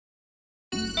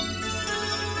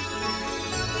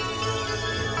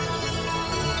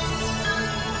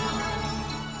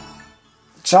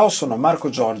Ciao, sono Marco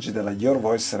Giorgi della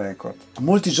Yourvoice Record.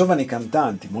 Molti giovani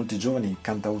cantanti, molti giovani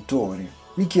cantautori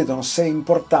mi chiedono se è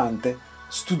importante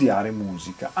studiare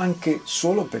musica, anche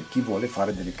solo per chi vuole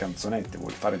fare delle canzonette,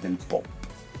 vuole fare del pop.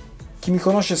 Chi mi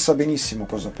conosce sa benissimo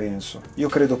cosa penso. Io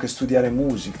credo che studiare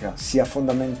musica sia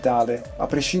fondamentale a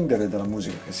prescindere dalla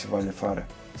musica che si voglia fare.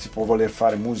 Si può voler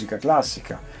fare musica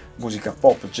classica, musica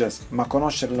pop, jazz, ma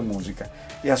conoscere la musica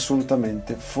è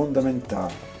assolutamente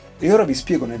fondamentale. E ora vi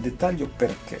spiego nel dettaglio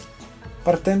perché.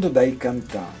 Partendo dai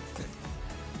cantanti.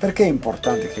 Perché è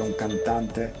importante che un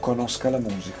cantante conosca la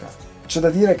musica? C'è da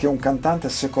dire che un cantante,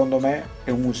 secondo me, è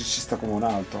un musicista come un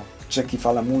altro. C'è chi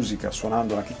fa la musica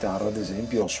suonando la chitarra, ad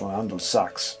esempio, o suonando il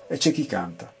sax, e c'è chi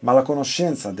canta. Ma la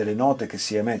conoscenza delle note che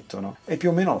si emettono è più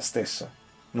o meno la stessa.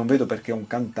 Non vedo perché un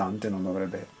cantante non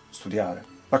dovrebbe studiare.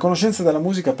 La conoscenza della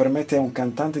musica permette a un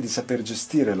cantante di saper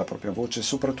gestire la propria voce e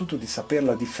soprattutto di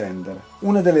saperla difendere.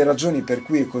 Una delle ragioni per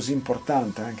cui è così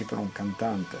importante anche per un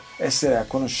cantante essere a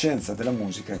conoscenza della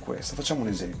musica è questa. Facciamo un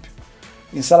esempio.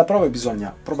 In sala prove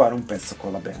bisogna provare un pezzo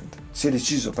con la band. Si è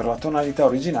deciso per la tonalità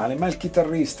originale, ma il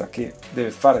chitarrista, che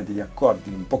deve fare degli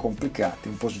accordi un po' complicati,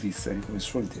 un po' svizzeri, come si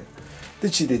suol dire,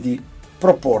 decide di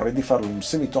proporre di farlo un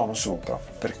semitono sopra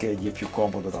perché gli è più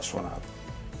comodo da suonare.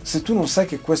 Se tu non sai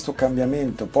che questo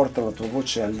cambiamento porta la tua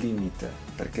voce al limite,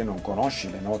 perché non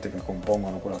conosci le note che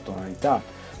compongono quella tonalità,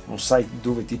 non sai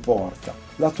dove ti porta,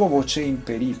 la tua voce è in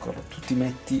pericolo, tu ti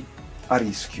metti a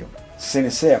rischio. Se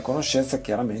ne sei a conoscenza,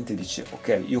 chiaramente dici: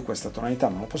 ok, io questa tonalità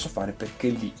non la posso fare perché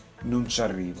lì non ci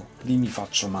arrivo, lì mi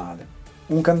faccio male.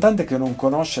 Un cantante che non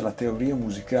conosce la teoria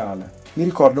musicale mi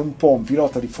ricorda un po' un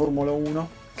pilota di Formula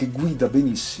 1 che guida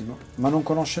benissimo ma non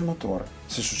conosce il motore.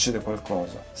 Se succede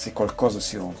qualcosa, se qualcosa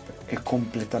si rompe, è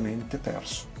completamente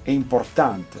perso. È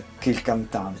importante che il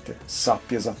cantante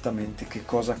sappia esattamente che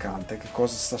cosa canta e che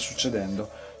cosa sta succedendo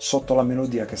sotto la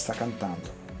melodia che sta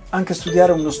cantando. Anche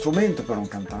studiare uno strumento per un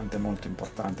cantante è molto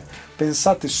importante.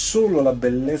 Pensate solo alla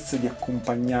bellezza di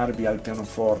accompagnarvi al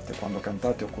pianoforte quando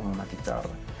cantate o con una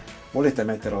chitarra. Volete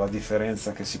mettere la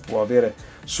differenza che si può avere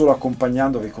solo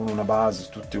accompagnandovi con una base,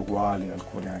 tutte uguali,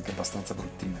 alcune anche abbastanza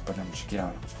bruttine, parliamoci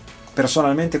chiaro.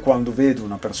 Personalmente, quando vedo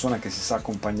una persona che si sa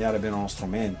accompagnare bene a uno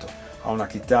strumento, a una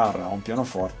chitarra, a un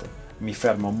pianoforte, mi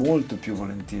fermo molto più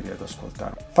volentieri ad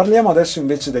ascoltare. Parliamo adesso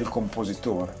invece del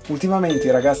compositore. Ultimamente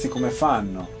i ragazzi come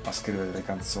fanno a scrivere delle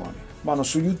canzoni? Vanno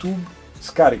su YouTube,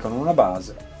 scaricano una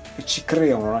base e ci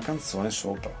creano una canzone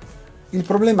sopra. Il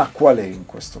problema qual è in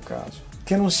questo caso?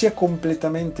 Che non si è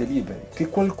completamente liberi, che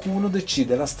qualcuno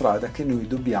decide la strada che noi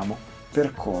dobbiamo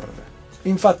percorrere.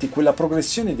 Infatti quella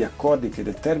progressione di accordi che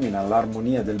determina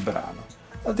l'armonia del brano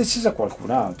l'ha decisa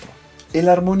qualcun altro, e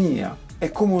l'armonia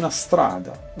è come una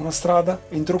strada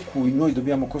entro cui noi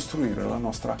dobbiamo costruire la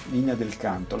nostra linea del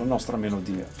canto, la nostra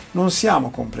melodia. Non siamo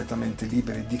completamente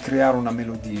liberi di creare una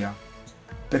melodia,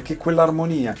 perché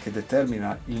quell'armonia che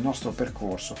determina il nostro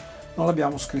percorso non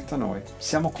l'abbiamo scritta noi,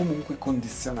 siamo comunque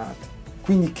condizionati.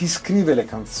 Quindi chi scrive le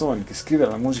canzoni, chi scrive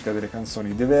la musica delle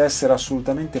canzoni deve essere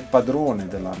assolutamente padrone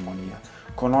dell'armonia,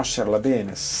 conoscerla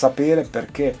bene, sapere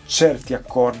perché certi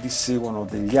accordi seguono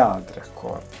degli altri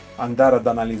accordi, andare ad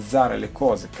analizzare le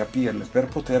cose, capirle per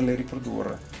poterle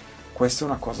riprodurre. Questa è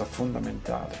una cosa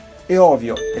fondamentale. È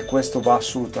ovvio, e questo va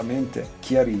assolutamente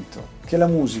chiarito, che la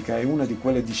musica è una di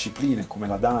quelle discipline, come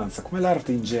la danza, come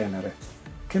l'arte in genere,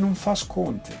 che non fa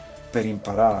sconti. Per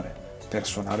imparare, per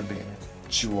suonare bene,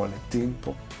 ci vuole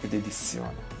tempo e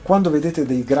dedizione. Quando vedete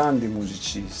dei grandi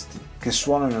musicisti che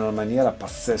suonano in una maniera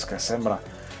pazzesca, sembra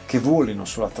che volino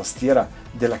sulla tastiera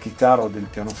della chitarra o del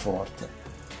pianoforte,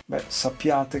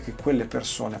 sappiate che quelle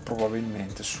persone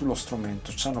probabilmente sullo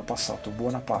strumento ci hanno passato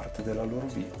buona parte della loro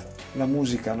vita. La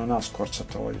musica non ha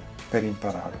scorciatoie. Per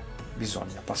imparare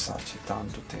bisogna passarci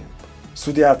tanto tempo.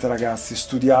 Studiate ragazzi,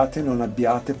 studiate, non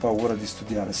abbiate paura di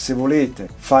studiare. Se volete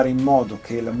fare in modo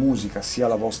che la musica sia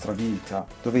la vostra vita,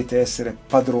 dovete essere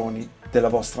padroni della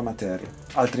vostra materia,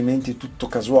 altrimenti è tutto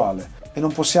casuale e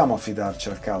non possiamo affidarci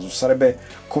al caso. Sarebbe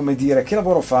come dire: che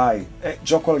lavoro fai?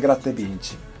 Gioco al gratta e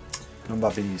vinci. Non va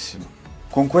benissimo.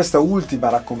 Con questa ultima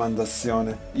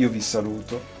raccomandazione io vi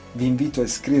saluto, vi invito a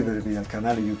iscrivervi al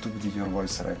canale YouTube di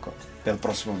Yourvoice Record e al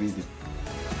prossimo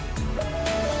video.